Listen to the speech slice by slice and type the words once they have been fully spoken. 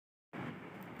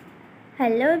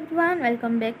Hello everyone,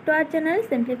 welcome back to our channel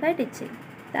simplify teaching.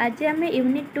 तो आज आम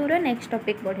यूनिट 2 रो next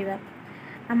topic पढ़ा।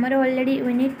 आमर ऑलरेडी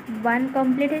यूनिट 1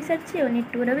 कंप्लीट हो सारी,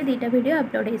 यूनिट 2 रो भी 2टा वीडियो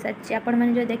अपलोड हो सारी। आपण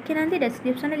मैंने जो देखी ना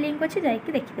डिस्क्रिप्शन लिंक अच्छे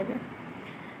जाकि देखिदेवे।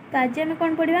 तो आज आम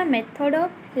कौन पढ़ा, मेथड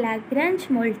ऑफ लाग्रांज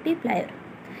मल्टीप्लायर।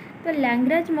 तो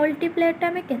लाग्रांज मल्टीप्लायर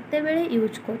आम केतेबेले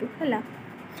यूज करूँ है,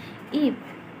 if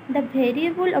the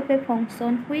variable of a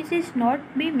function which is not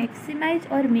be maximized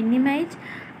or minimized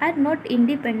are not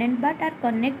independent but are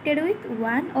connected with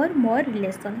one or more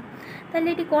relation।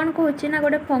 ताले ये कौन कहूँ ना,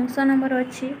 गोटे फंक्शन आमर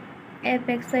अच्छी एफ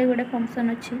एक्स वाई गोटे फंक्शन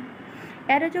अच्छी,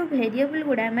 यार जो वेरिएबल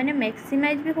गुड़ा माने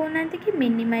मैक्सिमाइज भी होना कि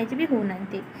मिनिमाइज भी होना,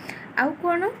 आउ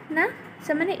कौन ना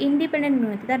से माने इंडिपेंडेंट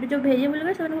नुहति। तार जो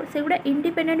वेरिएबल से गुड़ा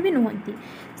इंडिपेंडेंट भी नुहति।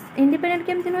 इंडिपेंडेंट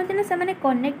केमती नुहति ना, से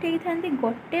कनेक्ट होती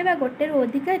गोटे बा गोटे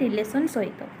अधिका रिलेशन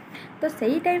सहित। तो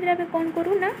सही टाइम रे कौन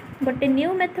करूँ ना, गोटे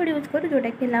न्यू मेथड यूज करूँ जोटा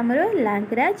कि आमर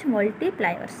लाग्रांज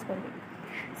मल्टीप्लायर्स बोली।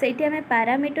 से आम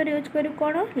पैरामीटर यूज करूँ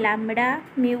कौन, लैम्बडा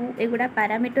म्यू एगुड़ा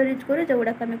पैरामीटर यूज करूँ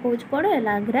जोगुड़ा आम कहूँ कौन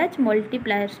लाग्रांज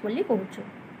मल्टीप्लायर्स बोली कहूँ।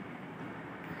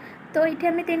 तो ये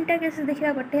आम 3टा केसेस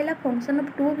देखा। गोटे है function of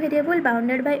 2 variable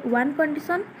bounded by 1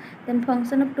 condition, then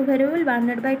function of 2 variable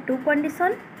bounded by 2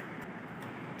 condition.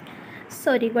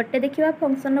 Sorry, गोटे देखा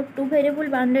function of 2 variable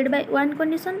bounded by 1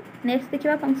 condition, next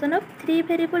देखा function of 3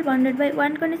 variable bounded by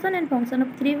 1 condition and function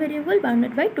of 3 variable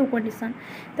bounded by 2 condition.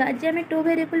 तो आज आम 2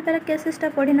 variable वाला केसेसटा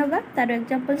पढ़ी नवा, तार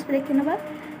एग्जांपल्स देखि नवा।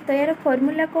 तो यार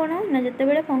फॉर्मूला कौन ना,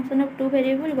 जितेबाला फंक्शन ऑफ 2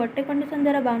 वेरिएबल गोटे कंडीशन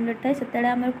द्वारा बाउंडेड थाए से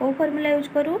आम कौ फॉर्मूला यूज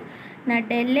करूँ ना,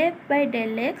 del F bye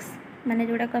del x माने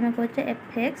जोड़ा को आम कहचे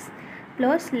F x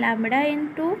plus lambda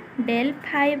into del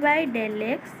phi bye del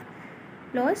x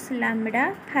plus lambda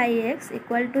phi x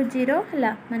equal to 0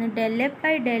 है, माने del F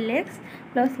bye del x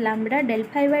plus lambda del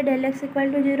phi bye del x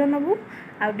equal to 0 नबू,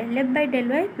 आउ del F bye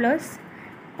del Y plus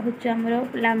हूँ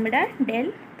lambda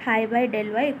del phi bye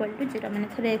del Y equal to 0, माने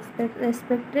थोड़े x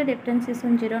respect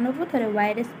differentiation 0 नबू, थोड़े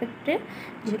Y respect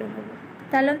 0 नबू।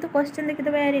 चलो तो question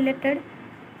देखिदेबा या related.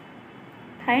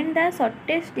 Find the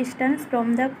shortest distance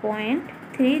from the point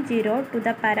 3 0 to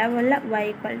the parabola y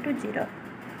equal to 0।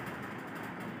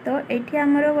 तो ये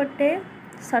आमर गोटे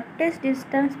शॉर्टेस्ट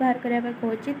डिस्टेंस बाहर करने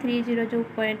कहूँ 3 0 जो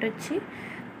पॉइंट अच्छी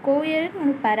कौ ये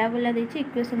पैराबोला देछि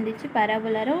इक्वेशन देछि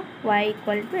पैराबोलार y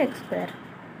equal to x square.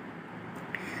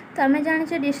 तो आम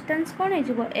जाने डिस्टेंस कौन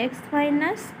हो एक्स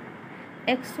माइनस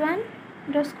x1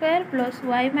 रो square plus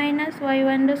y minus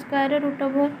y1 रो स्क्वायर रूट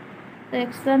ओवर। तो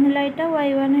x1 है यहाँ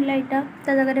y1 है यहाँ,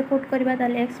 ता जगह पुट करवा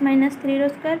x माइनस 3 रो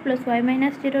स्क्वायर प्लस y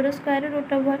माइनस 0 रो स्क्वायर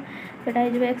रूट ओवर। तो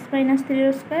यहाँ x माइनस 3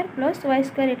 रो स्क्वायर प्लस y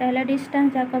स्क्वायर, यहाँ है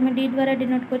डिस्टेंस जहाँ आम d द्वारा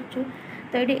डिनोट करूँ।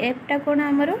 तो ये एफटा कौन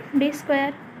आमर d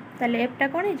स्क्वायर, ताले एफटा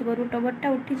कौन हो रूट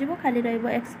ओवरटा उठीज खाली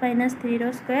रx माइनस 3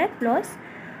 रो square plus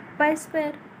y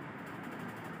square.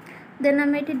 Then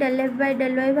आम ये del F bye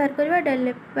del Y बाहर करवा, del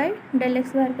F bye del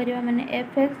x बाहर करवा, माने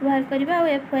एफ एक्स बाहर करवा और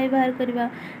एफ वाई बाहर करवा।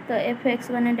 तो एफ एक्स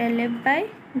माने del F bye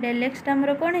del x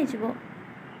आमर कौन हो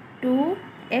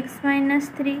 2x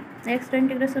minus 3 x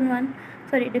integration 1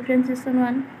 sorry differentiation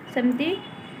 1, सेमती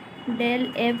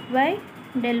del F bye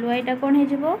del Y टा कौन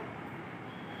हो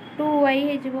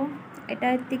 2y हो, एटा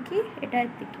एतिकी एटा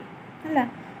एतिकी है।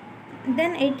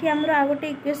 देन ये आमर आ गोटे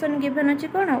इक्वेशन गिवन अच्छी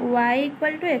कौन y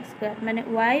equal to x square, माने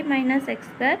y माइनस एक्स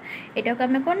स्क्वायर यहाँ को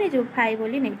आम कौन नहीं फाइ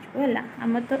बोली नहीं है।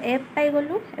 आम तो एफ पाई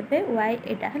गलु एबे y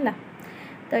एटा है।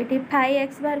 तो ये फाइ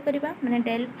एक्स बाहर करवा, माने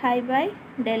del phi bye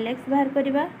del x बाहर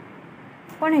करवा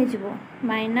कौन हो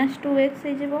माइनस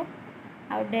 2x हो,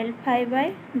 आउ del phi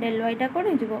bye del Y टा कौन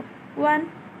हो 1।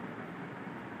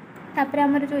 तापर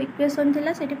आमर जो इक्वेशन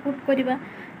थिला सेठी पुट करवा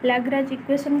लाग्रांज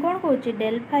इक्वेशन कौन कहूँ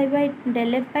del phi bye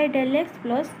del F bye del x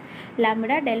plus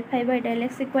lambda del phi bye del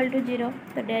x equal to 0।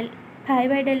 तो del phi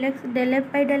bye del x del F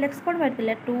bye del x कौन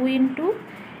बाहर 2 into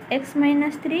x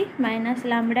minus 3 minus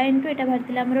lambda into यहाँ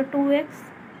बाहर आमर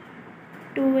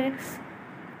 2x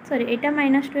sorry यहाँ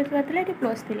minus 2x बाहर ये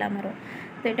plus थी आमर।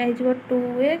 तो यहाँ हो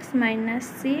 2x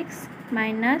minus 6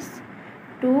 minus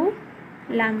 2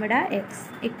 lambda x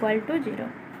equal to 0।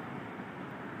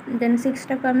 Then 6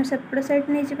 टाक आम सेपट साइड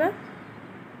नहीं जावा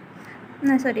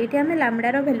ना, सॉरी ये आम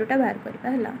लैम्बडार भैल्यूटा बाहर करवा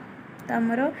है। तो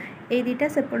आमर ये दुटा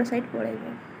सेपट साइड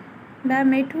पलैब,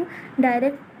 आम यू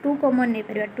डायरेक्ट 2 कॉमन नहीं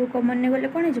पार, 2 कॉमन नहीं गले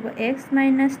कौन हो x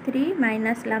minus 3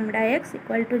 minus lambda x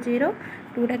equal to 0,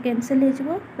 2टा cancel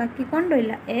हो बाकी कौन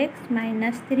रहा x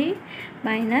minus 3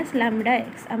 minus lambda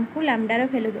x, आमको लैम्बडार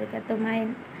भैल्यू दरकार।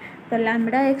 तो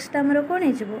लैम्बडा एक्सटा आमर कौन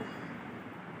हो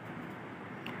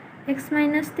x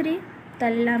minus 3,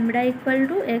 lambda equal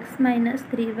to x minus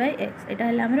 3 bye x,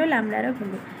 यहाँ है आमर लैम्बडार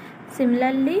भैल्यू।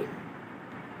 सिमिलारली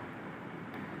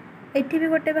ये भी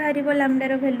गोटे बाहर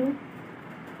लैम्बडार भैल्यू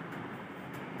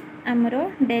आमर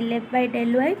del F bye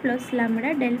del Y plus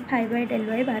lambda del five by del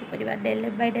Y बाहर करवा del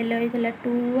F bye del Y थी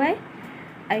 2y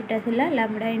आईटा थी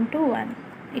लैम्बडा इंटू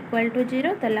 1 इक्वल टू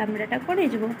 0 तो लैम्बडाटा कौन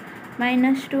हो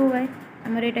 -2y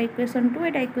आमर यहाँ इक्वेशन 2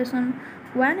 यहाँ इक्वेशन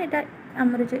 1 यहाँ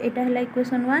आमर जो यहाँ है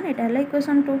इक्वेशन 1 यहाँ है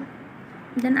इक्वेशन 2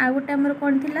 देन आउ गोटे आमर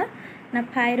कौन थी ना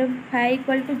फाइ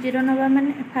इक्वल टू 0 नवा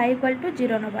माने फाइ इक्वल टू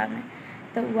 0 नवा आम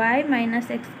तो y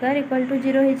minus x square equal to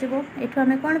 0 हो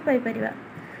आम कौन पाइपर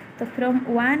तो फ्रॉम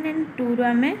 1 एंड 2 रू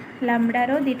आम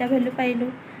लैम्बडार दुईटा वैल्यू पाइलु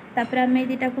तापर आम ये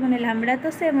दुईटा को मैंने लैम्बडा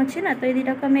तो सेम अच्छी ना तो ये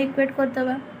दुईटा को आम इक्वेट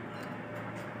करदे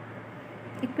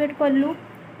इक्वेट कलु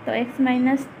तो x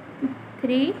minus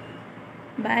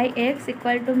 3 bye x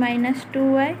equal to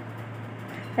 -2y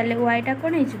ताले yटा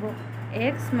कौन हो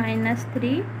x माइनस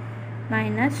 3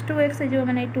 माइनस 2x हो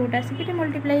मैंने 2टा सीखी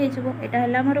मल्टीप्लाई हो यहाँ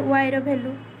है आमर y रो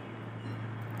वैल्यू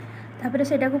तापर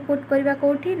सेटा को पुट करवा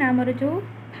कौटी ना आमर जो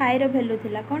फाइर वैल्यू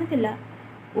थिला कौन थिला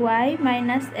y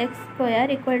minus x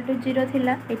square equal to 0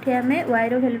 थिला एठी आमे y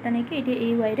रो वैल्यूटा नहीं कि एठी ए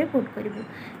y रे पुट करिवु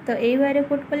तो ए y रे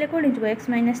पुट कले कोन हो x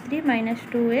minus 3 minus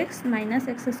 2x minus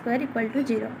x square equal to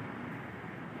 0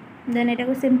 then एटा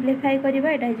को सिंप्लीफाई करबा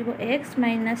एटा हो x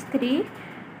minus 3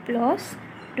 plus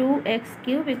 2x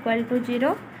cube equal to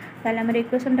 0 ताले हमर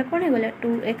इक्वेशनटा कोन हो गला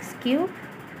 2x cube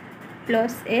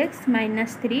plus x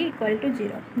minus 3 equal to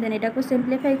 0 then एटा को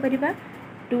सिंप्लीफाई करबा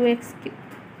 2x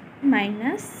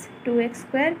minus 2x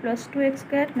square plus 2x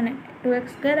square माने 2x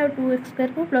स्क्वायर और 2x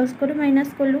स्क्वायर को प्लस करू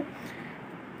माइनस कलु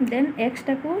देन x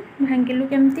टा को भांगिलु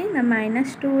केमती ना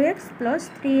minus 2x plus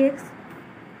 3x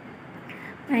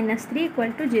minus 3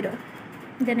 equal to 0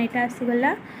 then यहाँ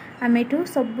आसीगला आम यू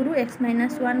सबू x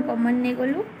माइनस 1 कमन नहीं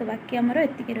गलु तो बाकी आमर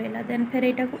एतिक रहा देन फिर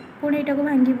यहाँ को पुणी यहाँ को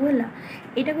भांगू है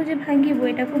यहाँ को जो भांगू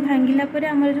यहाँ को भांगिला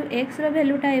आमर जो x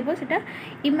रैल्यूटा है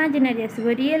इमेजिनरी आसो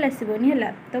रियल आसोनी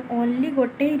है तो ओनली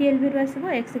गोटे ही रियल भैल्यू आसो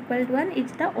x equal to 1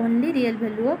 is the only real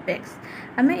value of x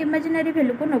आम इमेजिनरी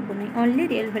वैल्यू को नबुनी ओनली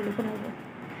रियल वैल्यू को नबू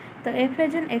तो f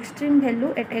has an extreme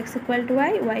value eight x equal to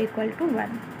y equal to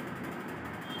 1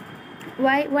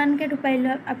 y 1 के pile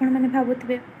आपण मैंने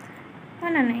भावुवे हाँ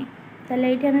ना नहीं ताले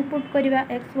ये आम पुट करवा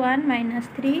x1 minus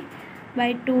 3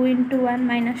 bye 2 into 1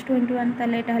 minus 2 into 1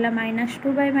 ताले यहाँ है माइनस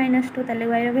 2 बाय माइनस 2 ताले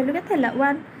y रो वैल्यू के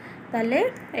 1 ताले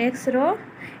x रो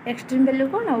एक्सट्रीम वैल्यू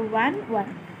कौन 1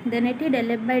 1 देन ये del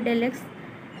F bye del x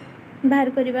बाहर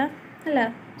करवा है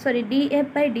sorry D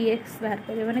F bye D x बाहर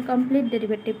करवा माने कंप्लीट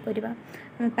डेरिवेटिव करवा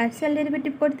हम पार्शियल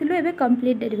डेरिवेटिव करथिलु एबे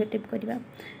कंप्लीट डेरिवेटिव करवा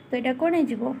तो यहाँ कौन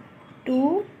हो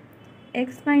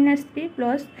 2x माइनस 3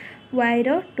 प्लस y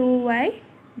रो 2y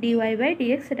dy बाय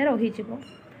dx सेटा रही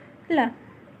है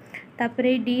तापर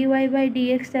ये dy बाय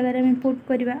dx जगह आम पुट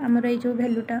करवा आमर ये जो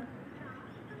वैल्यूटा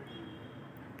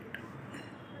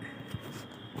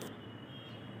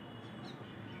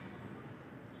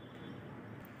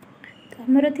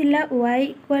आमर थिला y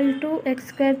equal to x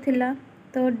square थिला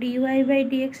तो dy बाय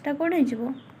dx टा कौन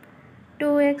हो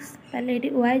 2x ताले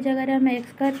y जगह आम एक्स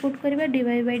स्क्वायर पुट करवा dy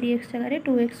बाय dx जगह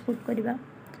 2x पुट करवा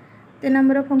देन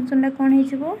आमर फंक्शनटा कौन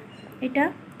हो यहाँ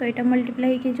तो यहाँ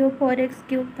मल्टीप्लाई जो 4x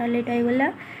क्यूब ताले यहाँ गला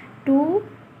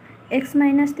 2x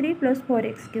minus 3 plus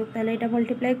 4x cube ताले यहाँ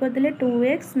मल्टीप्लाई करदे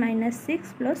 2x minus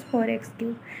 6 plus 4x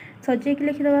cube सजेक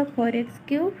लिखिदेवा 4x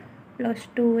cube plus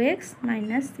 2x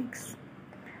minus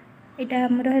 6 यहाँ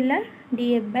आमर है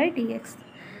D F bye D x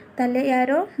ताले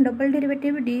यार double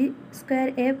derivative D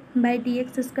square F bye D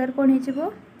x square कौन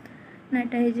हो ना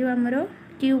यहाँ आमर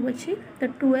क्यूब अच्छी तो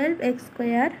 12x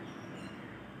स्क्वायर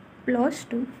प्लस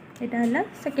 2 यहाँ है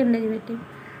सेकेंड डेरिवेटिव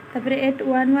तापर 8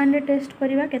 1 1 रे टेस्ट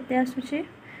करवा केते आसुची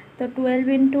तो 12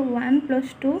 इंटू 1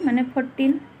 प्लस 2 माने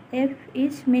 14 f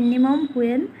इज मिनिमम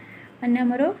व्हेन माने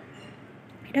आमर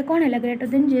यहाँ कौन है ग्रेटर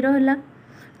देन 0 है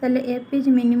ताले f is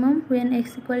minimum when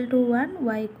x equal to 1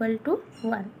 y equal to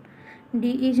 1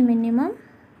 d is minimum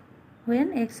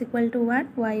when x equal to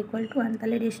 1 y equal to 1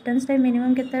 ताले डिस्टेंस टाइम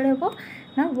मिनिमम केते हेबो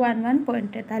ना 1 1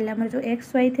 पॉइंट ताले हमर जो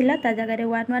x y थिला ता जगह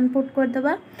 1 1 पुट कर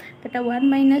दबा तटा 1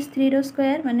 माइनस 3 रो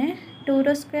स्क्वायर माने 2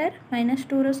 रो स्क्वायर माइनस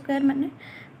 2 रो स्क्वायर माने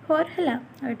 4 हैला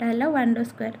और एटा हैला 1 रो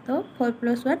स्क्वायर तो 4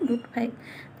 प्लस 1 √5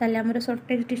 ताले हमर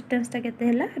शॉर्टेस्ट डिस्टेंस ता केते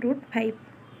हैला √5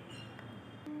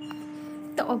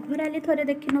 तो ओवरऑल थोड़े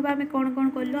देखि नबा हमें कौन कौन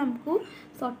कलु हमको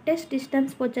शॉर्टेस्ट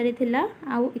डिस्टेंस पचारि थिला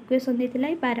आउ इक्वेशन देथिला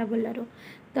ई पैराबोला रो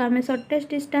तो आम शॉर्टेस्ट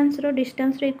डिस्टेंस रो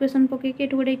इक्वेशन पकईकि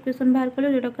गोटे इक्वेशन बाहर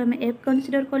कलु जोटा को आम एफ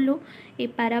कनसीडर कलु ये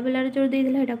पैराबोला जो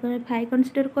देला यहाँ को फाइ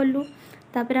कनसीडर कलु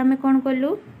तापर आम कौन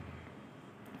कलु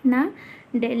ना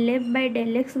del F bye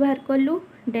del x बाहर कलु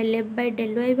del F bye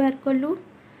del Y बाहर कलु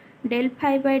del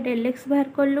five by del x बाहर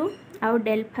कलु आउ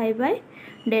del five by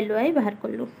del Y बाहर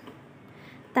कलु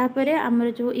तापर आमर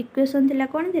जो इक्वेशन थिला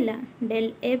कौन थिला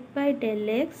del F bye del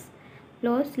x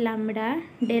plus lambda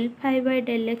del five by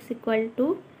del x equal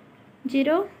to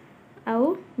 0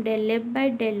 आउ del F bye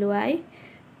del Y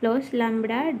plus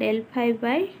lambda del five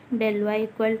by del Y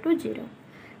equal to 0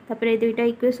 तापर ये दुईटा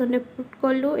इक्वेशन पुट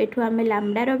कलु एठू आम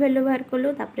लैम्बडार value बाहर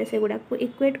कलु तापर से गुड़ा को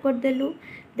इक्वेट करदेलु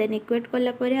देन इक्वेट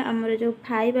कलापर आमर जो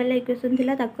फाइव वाला इक्वेशन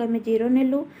थिला ताको आम 0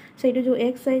 नेलु से जो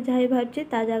एक्स वाई जहाँ बाहर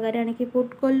ता जगार आणिकी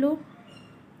पुट कलु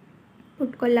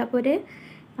पुट कलापर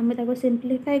आम ताको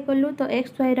सिंप्लीफाई कलु तो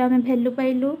एक्स वाई आम भैल्यू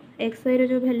पाइलु एक्स वाई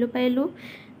जो भैल्यू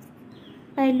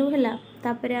पाइलु है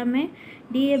तापर आम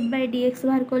D F bye D x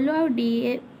बाहर कलु आ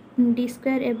D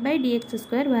square F bye D x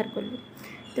square बाहर कलु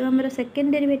तो आमर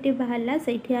सेकेंड डेरिवेटिव बाहरला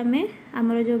से आम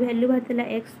आमर जो भैल्यू बाहर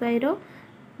एक्स वाई रो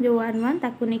जो 1 1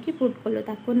 ताकू नहीं पुट कलु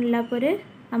ताकू नेलापर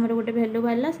आमर गोटे भैल्यू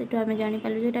बाहरला से आम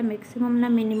जानीपालु जो मैक्सिमम ना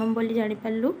मिनिमम बोली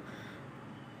जानीपालु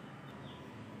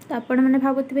तो आपण मैंने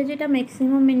भावुवे जो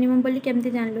मैक्सिमम मिनिमम बोली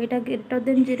केमती जानलु यहाँ ग्रेटर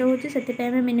देन 0 होची से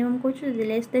आम मिनिमम कहूँ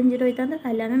लेस देन 0 होता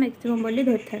ताहले आम मैक्सिमम बोली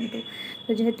धरि था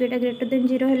तो जेहेतु यहाँ ग्रेटर देन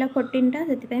 0 है 14टा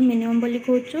से मिनिमम बोली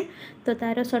कहूँ तो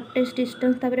तार सर्टेस्ट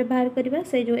डिस्टेंस तापर बाहर करवा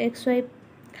से जो एक्स वाई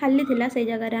खाली थिला से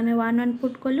जगह आम 1 1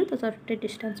 पुट कलु तो सर्टेस्ट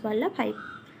डिस्टेंस बाहर 5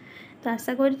 तो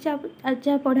आशा कर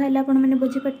जहाँ पढ़ाइले आपण मैंने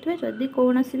बुझीपारे जदि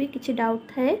कौन भी किसी डाउट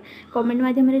थाए कमेंट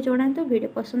माध्यम जनातु वीडियो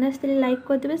पसंद आसते लाइक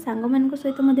करदे सांग मान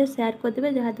सहित शेयर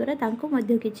करदे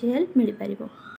जहाँद्वारा किसी हेल्प मिल पार।